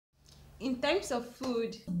in terms of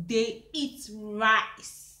food, they eat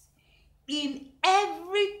rice. In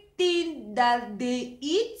everything that they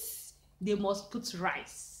eat, they must put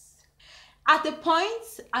rice. At the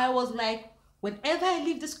point, I was like, whenever I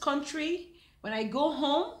leave this country, when I go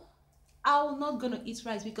home, I'm not gonna eat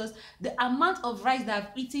rice because the amount of rice that I've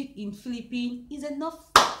eaten in Philippines is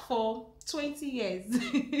enough for 20 years.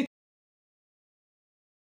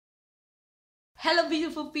 Hello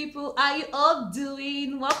beautiful people, how are you all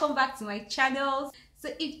doing? Welcome back to my channel. So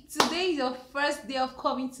if today is your first day of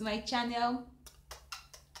coming to my channel,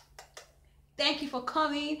 thank you for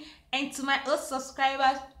coming. And to my old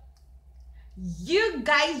subscribers, you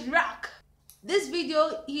guys rock. This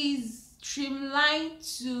video is streamlined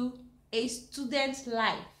to a student's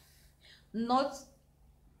life, not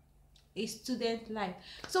a student life.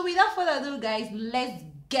 So without further ado guys, let's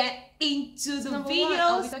get into the video.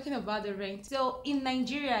 I'll be talking about the rent. So in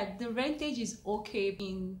Nigeria, the rentage is okay.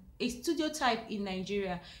 In a studio type in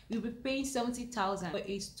Nigeria, you'll be paying 70,000 for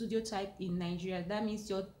a studio type in Nigeria. That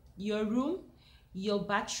means your room, your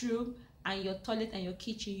bathroom, and your toilet and your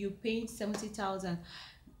kitchen, you're paying 70,000.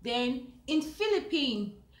 Then in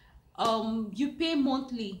Philippines, you pay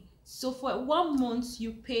monthly. So for 1 month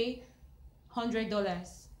you pay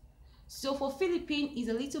 $100. So for Philippines, it's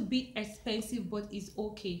a little bit expensive, but it's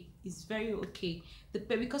okay. It's very okay.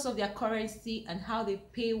 Because of their currency and how they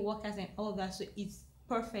pay workers and all that, so it's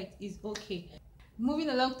perfect. It's okay. Moving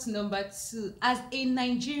along to number 2. As a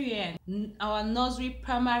Nigerian, our nursery,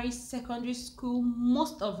 primary, secondary school,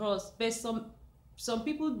 most of us, but some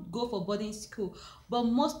people go for boarding school, but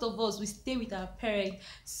most of us, we stay with our parents.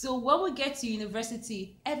 So when we get to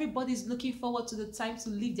university, everybody's looking forward to the time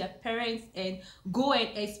to leave their parents and go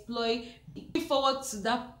and explore. Looking forward to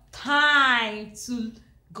that time to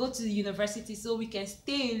go to the university so we can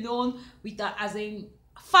stay alone with our, as in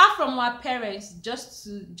far from our parents, just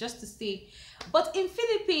to stay. But in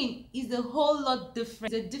Philippines, it's a whole lot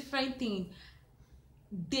different. It's a different thing.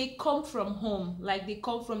 They come from home, like they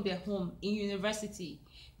come from their home. In university,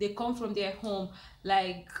 they come from their home.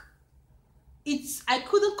 Like, I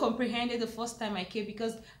couldn't comprehend it the first time I came,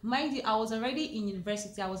 because mind you, I was already in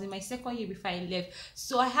university. I was in my second year before I left,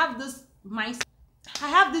 so I have this mindset. I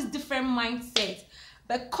have this different mindset.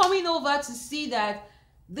 But coming over to see that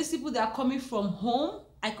these people that are coming from home,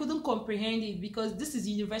 I couldn't comprehend it, because this is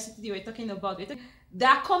university they were talking about. They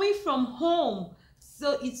are coming from home,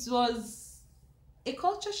 so it was a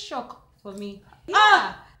culture shock for me.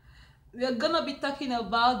 We're gonna be talking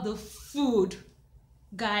about the food,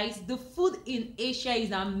 guys. The food in Asia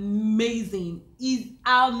is amazing.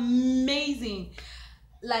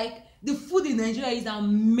 Like, the food in Nigeria is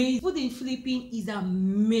amazing. Food in Philippines is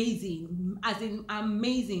amazing, as in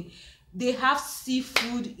amazing. They have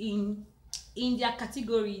seafood in their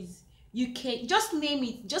categories. You can just name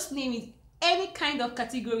it, any kind of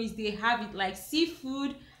categories they have it, like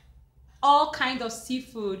seafood, all kind of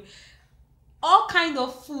seafood, all kind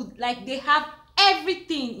of food. Like, they have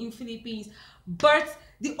everything in Philippines. But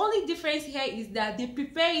the only difference here is that they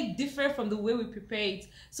prepare it different from the way we prepare it.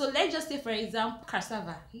 So let's just say, for example,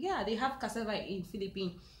 cassava. Yeah, they have cassava in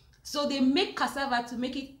Philippines. So they make cassava to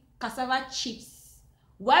make it cassava chips.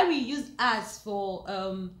 Why we use as for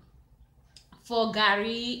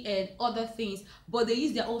gari and other things, but they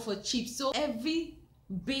use their own for chips. So every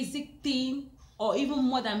basic thing, or even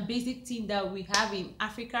more than basic thing, that we have in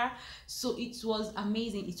Africa. So it was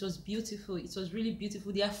amazing. It was beautiful. It was really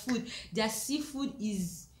beautiful. Their food, their seafood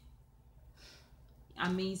is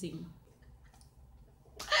amazing.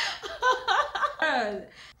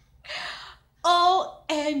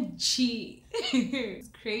 OMG. It's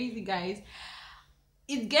crazy, guys.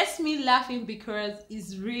 It gets me laughing because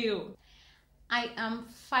it's real. I am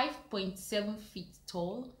 5.7 feet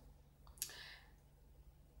tall.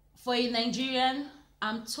 For a Nigerian,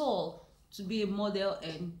 I'm tall to be a model,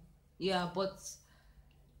 and yeah, but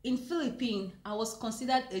in Philippines, I was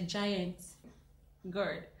considered a giant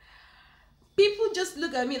girl. People just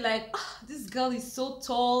look at me like, oh, this girl is so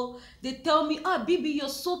tall. They tell me, oh, Bibi, you're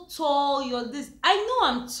so tall, you're this. I know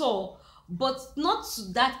I'm tall, but not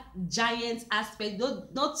to that giant aspect,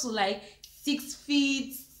 not to like 6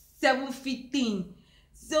 feet, 7 feet thing.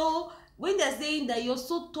 So when they're saying that you're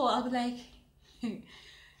so tall, I'll be like,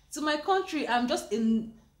 to my country, I'm just a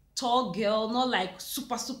tall girl, not like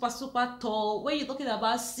super tall. When you're talking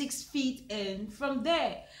about 6 feet and from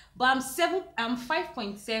there, but I'm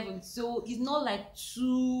 5.7, so it's not like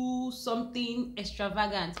too something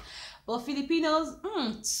extravagant. But Filipinos,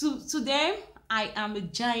 to them, I am a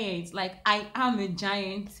giant. Like, I am a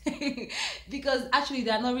giant. Because actually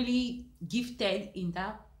they are not really gifted in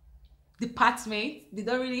that department. They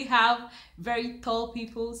don't really have very tall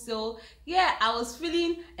people. So yeah, I was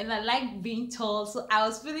feeling, and I like being tall, so I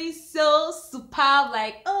was feeling so superb,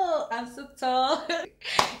 like, oh, I'm so tall.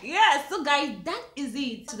 Yeah, so guys, that is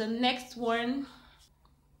it. To the next one,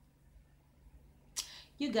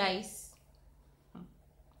 you guys,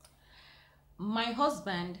 my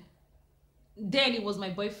husband, then it was my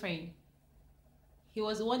boyfriend, he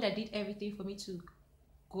was the one that did everything for me to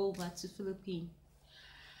go over to Philippines.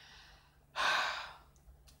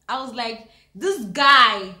 I was like, this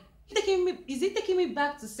guy, is he taking me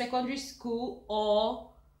back to secondary school, or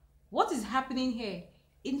what is happening here?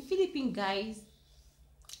 In Philippines, guys,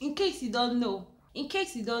 in case you don't know,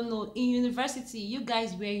 in university, you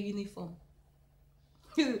guys wear uniform.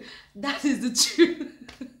 That is the truth.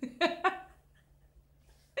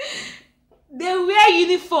 They wear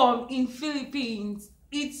uniform in Philippines.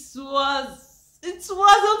 It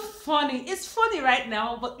wasn't funny. It's funny right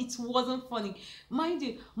now, but it wasn't funny. Mind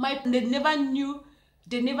you, they never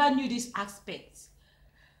knew this aspect.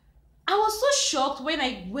 I was so shocked when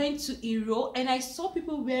I went to Iro and I saw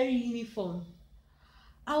people wearing uniform.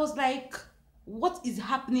 I was like, what is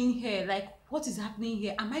happening here? Like, what is happening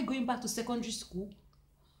here? Am I going back to secondary school?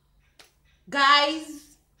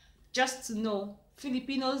 Guys, just to know,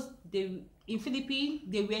 Filipinos, in Philippines,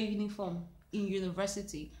 they wear uniform in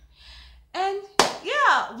university. And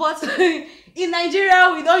yeah, but in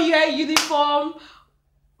Nigeria, we don't wear uniform.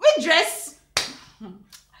 We dress.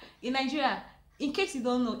 In Nigeria, in case you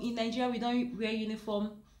don't know, in Nigeria, we don't wear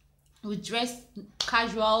uniform. We dress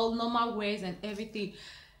casual, normal wears and everything.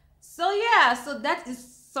 So yeah, so that is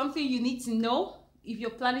something you need to know if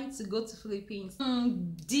you're planning to go to Philippines.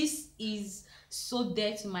 This is so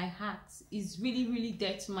dear to my heart. It's really, really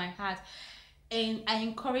dear to my heart. And I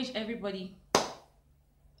encourage everybody,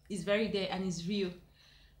 it's very dear and it's real.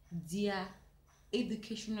 Their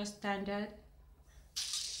educational standard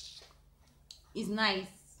is nice.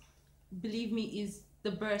 Believe me, is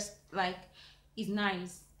the best. Like, it's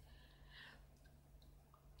nice.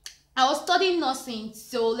 I was studying nursing,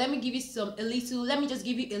 so let me give you let me just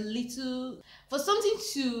give you a little, for something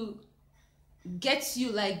to get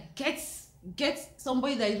you, like, get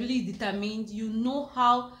somebody that is really determined. You know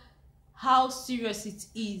how serious it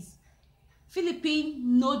is. Philippines,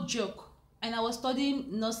 no joke. And I was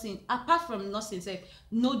studying nursing. Apart from nursing,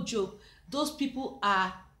 no joke. Those people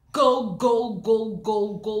are go,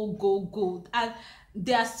 and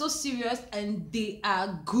they are so serious, and they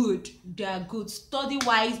are good. They are good. Study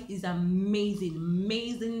wise is amazing.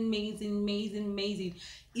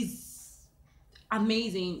 It's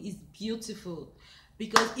amazing. It's beautiful.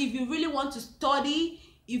 Because if you really want to study,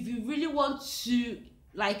 if you really want to,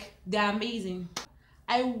 like, they're amazing.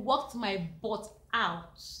 I worked my butt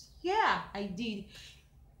out. Yeah, I did.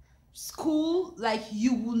 School, like,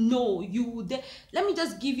 you will know, let me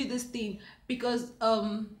just give you this thing, because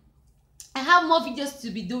I have more videos to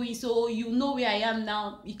be doing, so you know where I am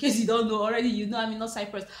now. In case you don't know already, you know I'm in North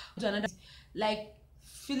Cyprus. Like,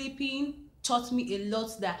 Philippines taught me a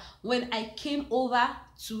lot, that when I came over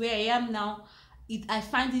to where I am now, I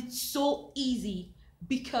find it so easy,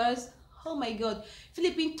 because, oh my God,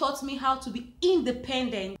 Philippines taught me how to be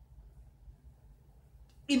independent.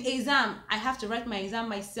 In exam, I have to write my exam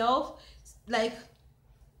myself. Like,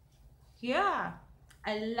 yeah,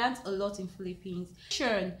 I learned a lot in Philippines.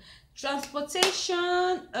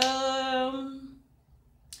 Transportation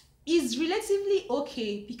is relatively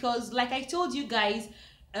okay, because, like I told you guys,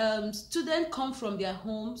 students come from their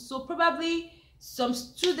home, so probably some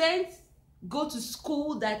students go to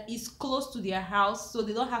school that is close to their house, so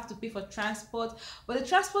they don't have to pay for transport. But the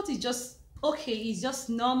transport is just okay. It's just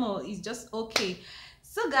normal. It's just okay.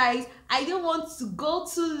 So guys, I don't want to go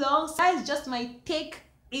too long. So that's just my take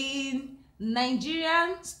in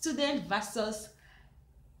Nigerian student versus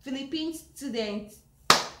Philippine students.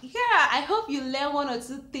 Yeah, I hope you learn one or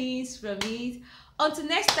two things from it. Until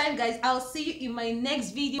next time, guys, I'll see you in my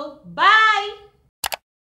next video. Bye.